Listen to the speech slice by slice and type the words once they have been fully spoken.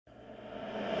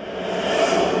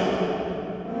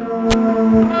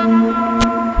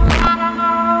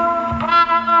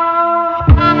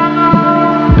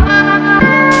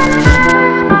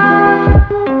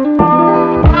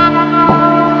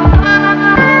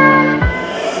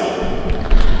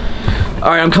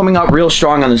Alright, I'm coming out real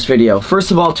strong on this video. First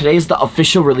of all, today is the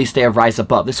official release day of Rise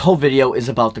Above. This whole video is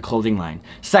about the clothing line.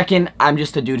 Second, I'm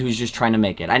just a dude who's just trying to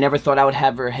make it. I never thought I would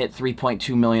ever hit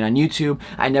 3.2 million on YouTube.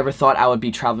 I never thought I would be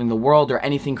traveling the world or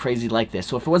anything crazy like this.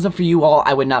 So if it wasn't for you all,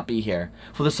 I would not be here.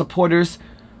 For the supporters,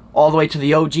 all the way to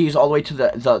the OGs, all the way to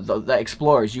the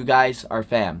explorers, you guys are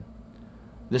fam.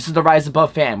 This is the Rise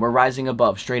Above fam. We're rising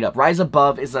above, straight up. Rise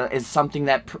Above is something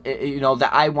that, you know,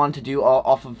 that I want to do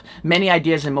off of many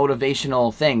ideas and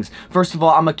motivational things. First of all,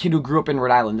 I'm a kid who grew up in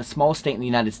Rhode Island, the smallest state in the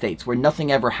United States, where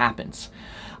nothing ever happens.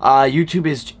 YouTube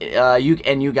is,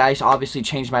 you guys obviously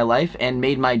changed my life and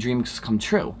made my dreams come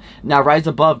true. Now, Rise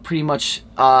Above pretty much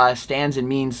stands and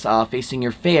means facing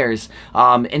your fears,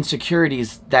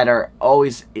 insecurities that are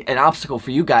always an obstacle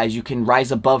for you guys. You can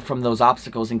rise above from those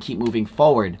obstacles and keep moving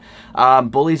forward.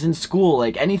 Bullies in school,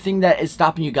 like anything that is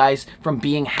stopping you guys from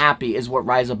being happy is what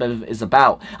Rise Above is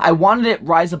about. I wanted it,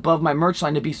 Rise Above, my merch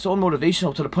line, to be so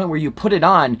motivational to the point where you put it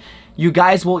on, you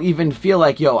guys will even feel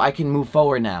like, yo, I can move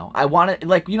forward now. I want it,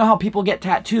 like, you know how people get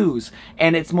tattoos,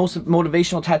 and it's most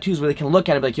motivational tattoos where they can look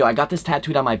at it and be like, yo, I got this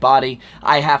tattooed on my body,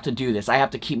 I have to do this, I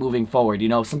have to keep moving forward. You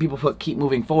know, some people put keep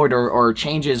moving forward or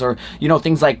changes or, you know,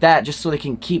 things like that, just so they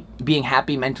can keep being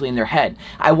happy mentally in their head.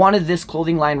 I wanted this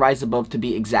clothing line, Rise Above, to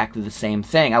be exactly the same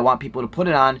thing. I want people to put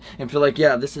it on and feel like,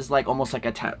 yeah, this is like almost like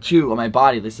a tattoo on my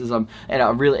body. This is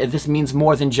this means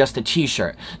more than just a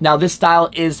t-shirt. Now, this style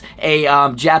is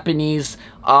a Japanese,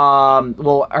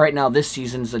 well, right now this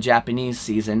season's the Japanese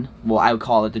season. Well, I would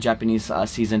call it the Japanese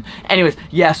season. Anyways,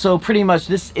 yeah, so pretty much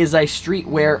this is a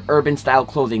streetwear urban style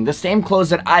clothing. The same clothes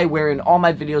that I wear in all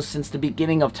my videos since the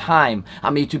beginning of time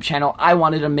on my YouTube channel. I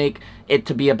wanted to make it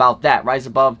to be about that. Rise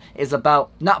Above is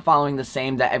about not following the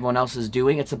same that everyone else is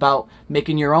doing. It's about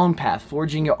making your own path,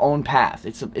 forging your own path.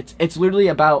 It's literally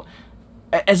about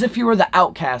as if you were the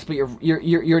outcast, but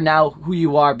you're now who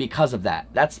you are because of that.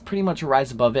 That's pretty much what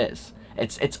Rise Above is.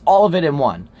 It's all of it in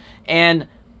one. And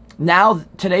now,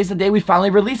 today's the day we finally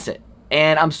release it.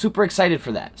 And I'm super excited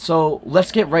for that. So,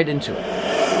 let's get right into it.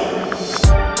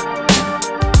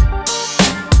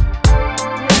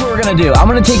 Here's what we're gonna do. I'm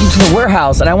gonna take you to the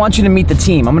warehouse and I want you to meet the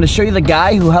team. I'm gonna show you the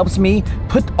guy who helps me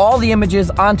put all the images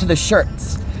onto the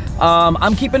shirts.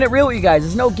 I'm keeping it real with you guys.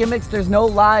 There's no gimmicks, there's no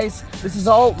lies. This is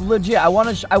all legit. I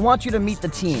want you to meet the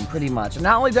team, pretty much. And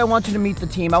not only do I want you to meet the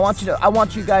team, I want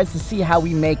you guys to see how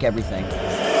we make everything.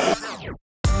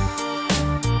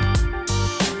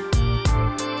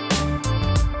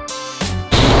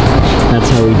 That's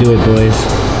how we do it, boys.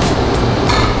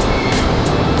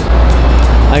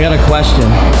 I got a question.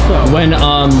 When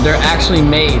they're actually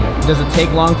made, does it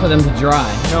take long for them to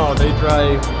dry? No, they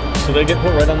dry. So they get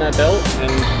put right on that belt,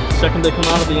 and the second they come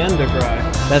out of the end, they're dry.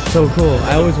 That's so cool.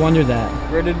 I always wondered that.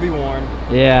 Ready to be worn.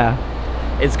 Yeah.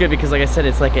 It's good because, like I said,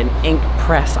 it's like an ink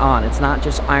press on. It's not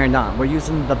just ironed on. We're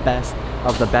using the best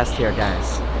of the best here,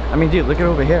 guys. I mean, dude, look at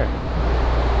over here.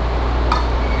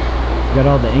 We got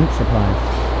all the ink supplies.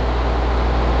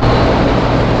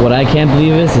 What I can't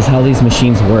believe is how these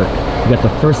machines work. You got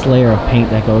the first layer of paint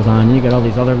that goes on, and you got all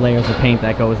these other layers of paint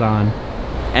that goes on.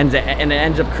 And it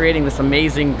ends up creating this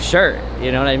amazing shirt,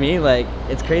 you know what I mean? Like,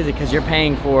 it's crazy because you're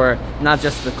paying for not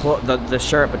just the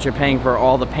shirt, but you're paying for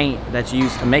all the paint that's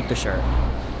used to make the shirt,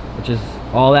 which is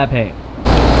all that paint.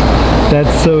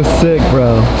 That's so sick,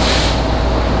 bro.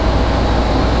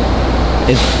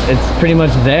 It's pretty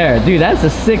much there. Dude, that's a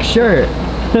sick shirt.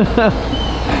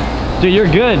 Dude, you're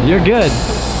good, you're good.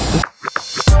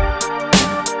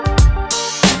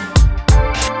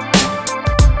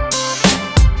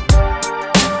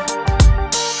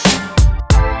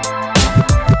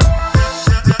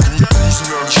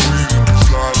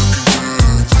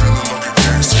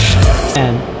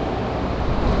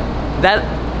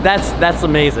 That's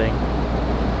amazing.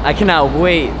 I cannot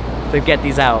wait to get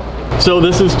these out. So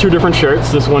this is two different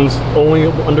shirts. This one's only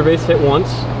underbase hit once,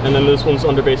 and then this one's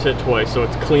underbase hit twice. So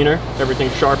it's cleaner,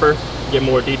 everything's sharper, get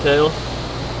more detail.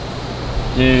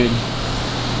 Dude.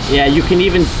 Yeah, you can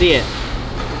even see it.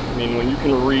 I mean, when you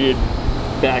can read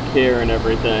back here and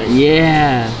everything.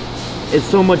 Yeah. It's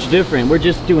so much different. We're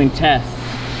just doing tests.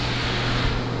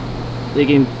 You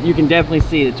can definitely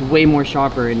see it's way more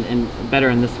sharper and better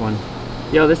in this one.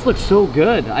 Yo, this looks so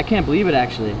good. I can't believe it,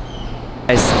 actually.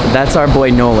 Guys, that's our boy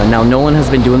Nolan. Now, Nolan has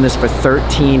been doing this for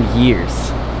 13 years.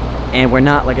 And we're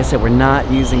not, like I said, we're not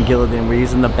using Gillidan. We're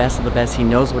using the best of the best. He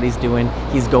knows what he's doing.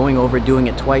 He's going over doing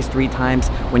it twice, 3 times.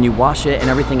 When you wash it and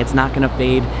everything, it's not gonna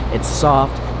fade. It's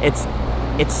soft.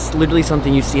 It's literally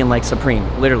something you see in like Supreme,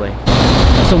 literally.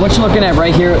 So what you're looking at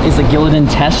right here is a Gillidan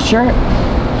test shirt.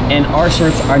 And our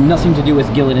shirts are nothing to do with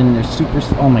Gillidan. They're super,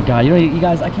 oh my God. You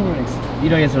guys, I can't even, you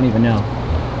guys don't even know.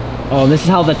 Oh, this is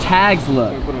how the tags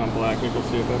look. Put them on black, maybe you'll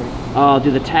see it better. Oh,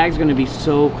 dude, the tags are gonna be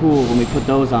so cool when we put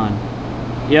those on.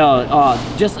 Yo,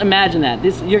 just imagine that.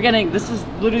 This is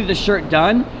literally the shirt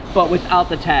done, but without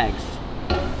the tags.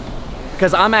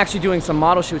 Because I'm actually doing some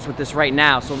model shoots with this right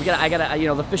now, so I gotta, you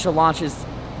know, the official launch is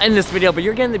in this video, but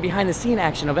you're getting the behind the scene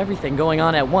action of everything going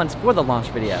on at once for the launch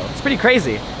video. It's pretty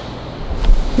crazy.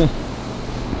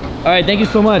 All right, thank you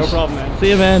so much. No problem, man. See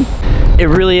you, man. It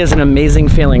really is an amazing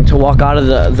feeling to walk out of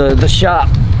the shop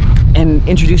and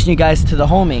introducing you guys to the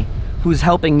homie who's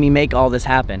helping me make all this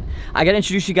happen. I gotta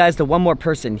introduce you guys to one more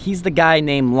person. He's the guy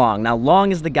named Long. Now,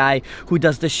 Long is the guy who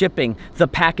does the shipping, the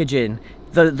packaging,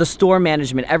 the store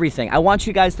management, everything. I want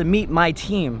you guys to meet my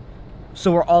team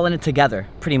so we're all in it together,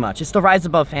 pretty much. It's the Rise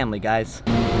Above family, guys.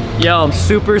 Yo, I'm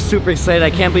super excited.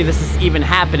 I can't believe this is even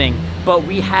happening, but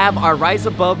we have our Rise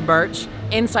Above merch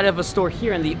inside of a store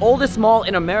here in the oldest mall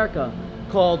in America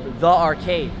called The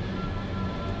Arcade.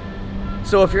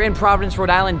 So if you're in Providence, Rhode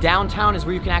Island, downtown is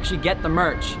where you can actually get the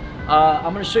merch.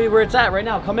 I'm gonna show you where it's at right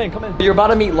now. Come in. You're about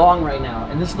to meet Long right now,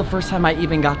 and this is the first time I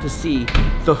even got to see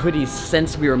the hoodies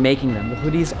since we were making them. The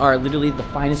hoodies are literally the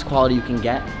finest quality you can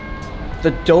get.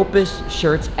 The dopest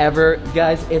shirts ever,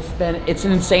 guys. It's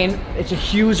an insane, it's a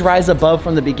huge rise above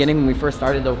from the beginning when we first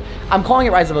started. Though I'm calling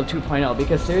it Rise Above 2.0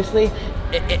 because seriously,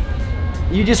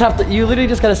 you literally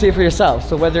just gotta see it for yourself.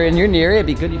 So whether you're near it, it'd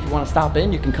be good if you want to stop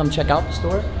in. You can come check out the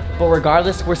store. But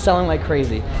regardless, we're selling like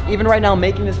crazy. Even right now,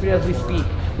 making this video as we speak,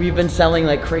 we've been selling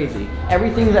like crazy.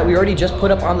 Everything that we already just put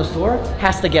up on the store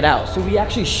has to get out. So we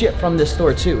actually ship from this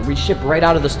store too. We ship right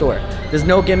out of the store. There's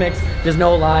no gimmicks, there's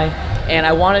no lie. And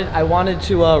I wanted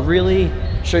to really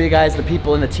show you guys the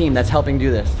people in the team that's helping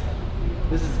do this.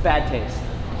 This is Bad Taste.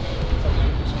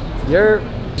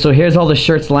 So here's all the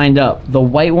shirts lined up. The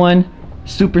white one,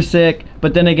 super sick.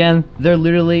 But then again, they're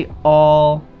literally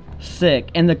all sick.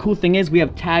 And the cool thing is we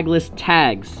have tagless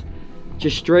tags.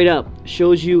 Just straight up,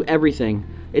 shows you everything.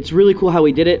 It's really cool how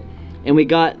we did it. And we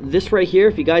got this right here.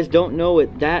 If you guys don't know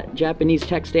what that Japanese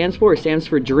text stands for, it stands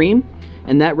for dream.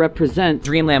 And that represents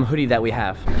Dreamland hoodie that we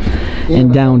have.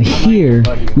 And down here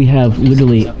we have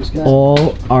literally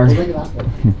all our,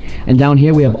 and down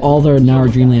here we have all our now our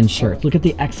Dreamland shirts. Look at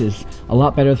the X's, a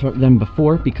lot better than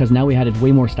before because now we added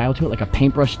way more style to it, like a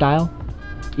paintbrush style.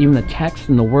 Even the text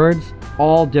and the words,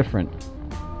 all different.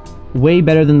 Way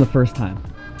better than the first time.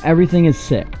 Everything is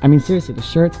sick. I mean, seriously, the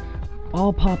shirts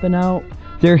all popping out.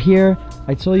 They're here.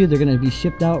 I told you they're gonna be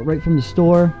shipped out right from the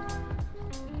store.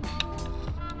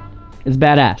 It's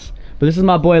badass. But this is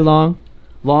my boy Long.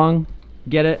 Long,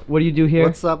 get it? What do you do here?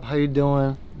 What's up? How you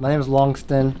doing? My name is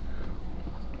Longston.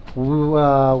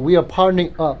 We are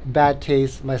partnering up Bad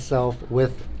Taste, myself,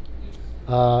 with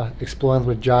Exploring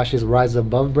with Josh's Rise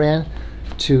Above brand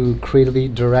to creatively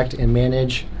direct and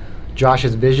manage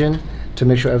Josh's vision to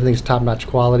make sure everything's top-notch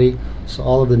quality. So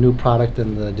all of the new product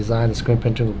and the design and screen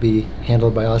printing will be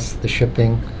handled by us, the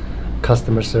shipping,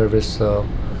 customer service. So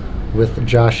with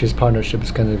Josh's partnership, it's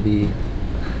going to be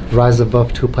Rise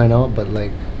Above 2.0, but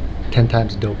like 10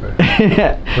 times doper.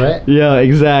 Right? Yeah,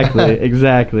 exactly.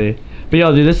 Exactly. But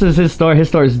yo, dude, this is his store. His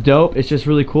store is dope. It's just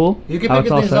really cool. You can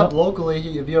pick things up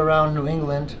locally if you're around New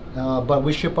England, but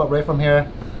we ship up right from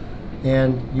here,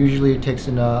 and usually it takes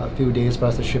in a few days for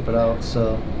us to ship it out.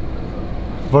 So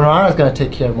Veronica's gonna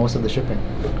take care of most of the shipping.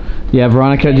 Yeah,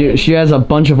 Veronica, she has a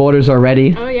bunch of orders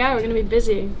already. Oh yeah, we're gonna be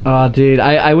busy. Oh, dude,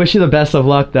 I wish you the best of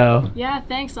luck, though. Yeah,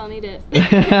 thanks. I'll need it.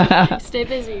 Stay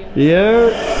busy, guys.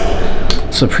 Yeah.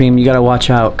 Supreme, you gotta watch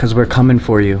out, cause we're coming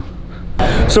for you.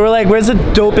 So we're like, where's the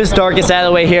dopest, darkest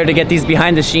alleyway here to get these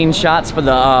behind-the-scenes shots for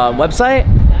the website?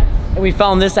 And we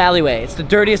found this alleyway. It's the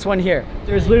dirtiest one here.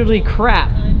 There's literally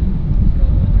crap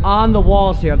on the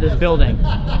walls here of this building,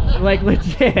 like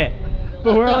legit.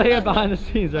 But we're all here behind the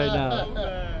scenes right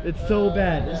now. It's so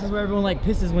bad. This is where everyone like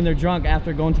pisses when they're drunk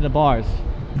after going to the bars.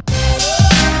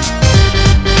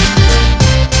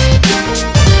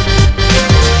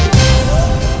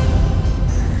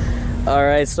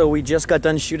 Alright, so we just got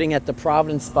done shooting at the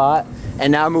Providence spot,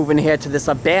 and now moving here to this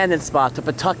abandoned spot, the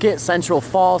Pawtucket Central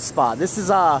Falls spot. This is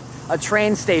a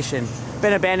train station.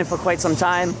 Been abandoned for quite some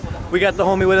time. We got the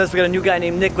homie with us. We got a new guy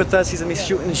named Nick with us. He's gonna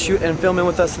be shooting and filming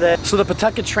with us today. So the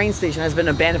Pawtucket train station has been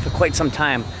abandoned for quite some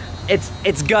time.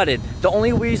 It's gutted. The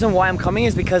only reason why I'm coming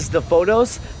is because the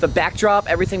photos, the backdrop,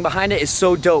 everything behind it is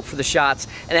so dope for the shots,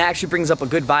 and it actually brings up a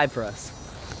good vibe for us.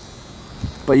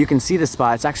 But you can see the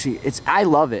spot. I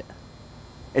love it.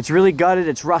 It's really gutted.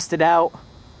 It's rusted out,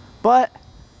 but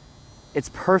it's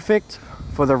perfect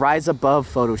for the Rise Above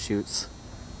photo shoots.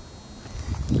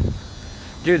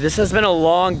 Dude, this has been a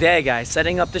long day, guys.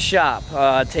 Setting up the shop,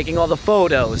 taking all the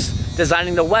photos,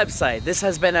 designing the website. This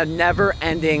has been a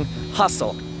never-ending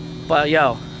hustle. But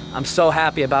yo, I'm so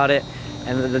happy about it,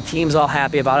 and the team's all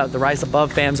happy about it. The Rise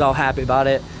Above fams all happy about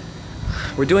it.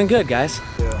 We're doing good, guys.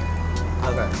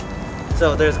 Okay.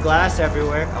 So there's glass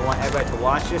everywhere. I want everybody to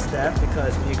watch your step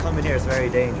because when you come in here, it's very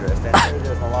dangerous. And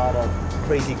there's a lot of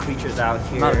crazy creatures out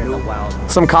here in the wild.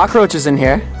 Some cockroaches in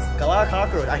here. A lot of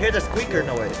cockroaches. I hear the squeaker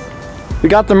noise. We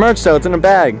got the merch though, it's in a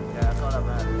bag. Yeah, that's all that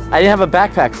matters. I didn't have a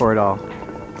backpack for it all.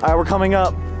 Alright, we're coming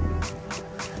up.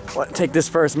 What? Take this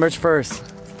first, merch first.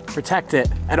 Protect it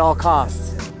at all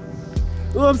costs.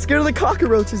 Oh, I'm scared of the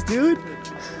cockroaches, dude.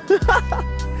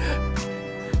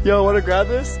 Yo, wanna grab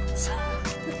this?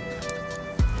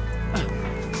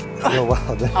 Yo,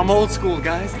 wow. I'm old school,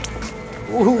 guys.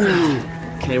 Ooh.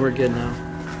 Okay, we're good now.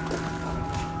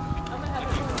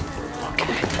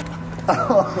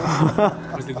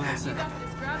 Where's the glass at?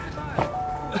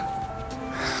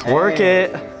 Work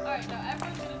it. Alright, now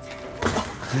everyone's gonna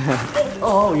take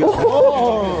Oh, you.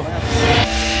 Oh.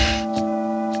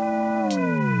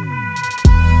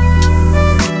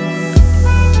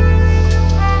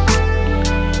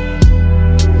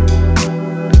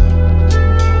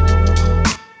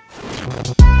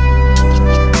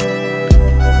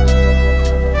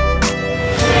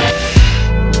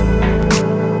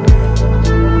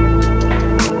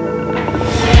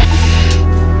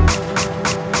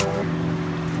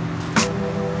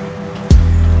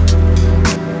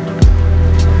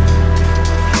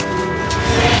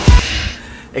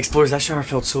 Explorers, that shower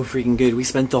felt so freaking good. We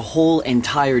spent the whole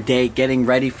entire day getting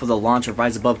ready for the launch of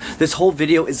Rise Above. This whole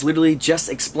video is literally just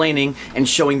explaining and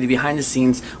showing the behind the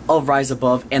scenes of Rise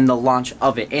Above and the launch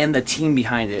of it and the team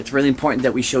behind it. It's really important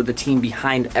that we show the team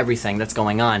behind everything that's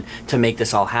going on to make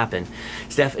this all happen.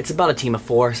 Steph, it's about a team of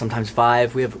 4, sometimes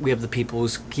 5. We have the people who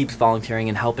keeps volunteering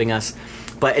and helping us.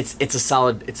 But it's a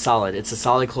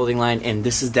solid clothing line, and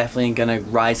this is definitely gonna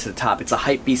rise to the top. It's a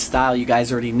hype beast style, you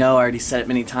guys already know, I already said it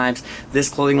many times. This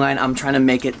clothing line, I'm trying to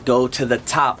make it go to the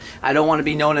top. I don't want to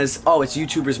be known as, oh, it's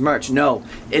YouTubers merch. No,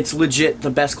 it's legit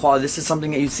the best quality. This is something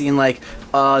that you see in like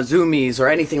Zoomies or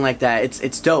anything like that.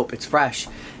 It's dope, it's fresh.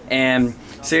 And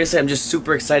seriously, I'm just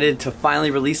super excited to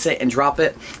finally release it and drop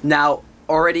it. Now,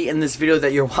 already in this video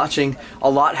that you're watching, a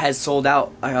lot has sold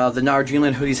out. The Nara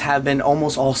Dreamland hoodies have been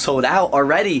almost all sold out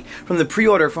already from the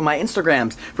pre-order from my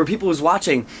Instagrams. For people who's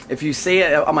watching, if you say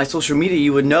it on my social media,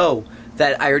 you would know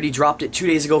that I already dropped it 2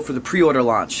 days ago for the pre-order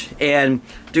launch. And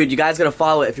dude, you guys gotta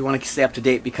follow it if you want to stay up to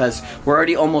date, because we're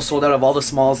already almost sold out of all the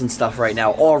smalls and stuff right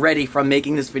now already from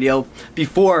making this video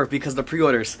before, because the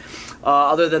pre-orders.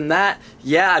 Other than that,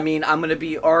 yeah, I mean, I'm gonna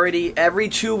be already every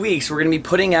 2 weeks we're gonna be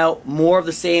putting out more of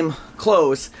the same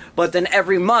clothes, but then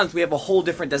every month we have a whole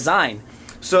different design.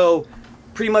 So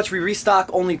pretty much we restock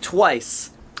only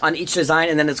twice on each design,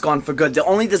 and then it's gone for good. The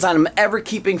only design I'm ever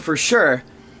keeping for sure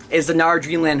is the Nara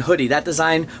Dreamland hoodie. That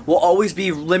design will always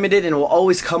be limited and will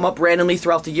always come up randomly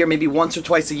throughout the year. Maybe once or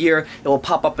twice a year it will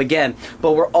pop up again.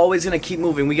 But we're always going to keep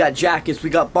moving. We got jackets, we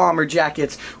got bomber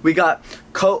jackets, we got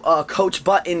Coach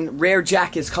Button rare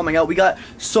jackets coming out. We got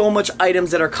so much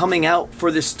items that are coming out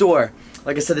for this store.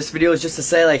 Like I said, this video is just to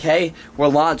say, like, hey, we're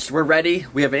launched, we're ready.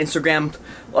 We have an Instagram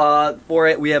for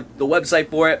it, we have the website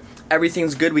for it,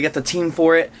 everything's good, we got the team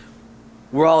for it.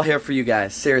 We're all here for you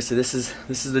guys. Seriously, this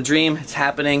is the dream. It's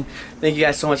happening. Thank you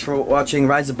guys so much for watching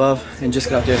Rise Above, and just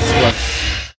go out there and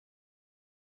explore.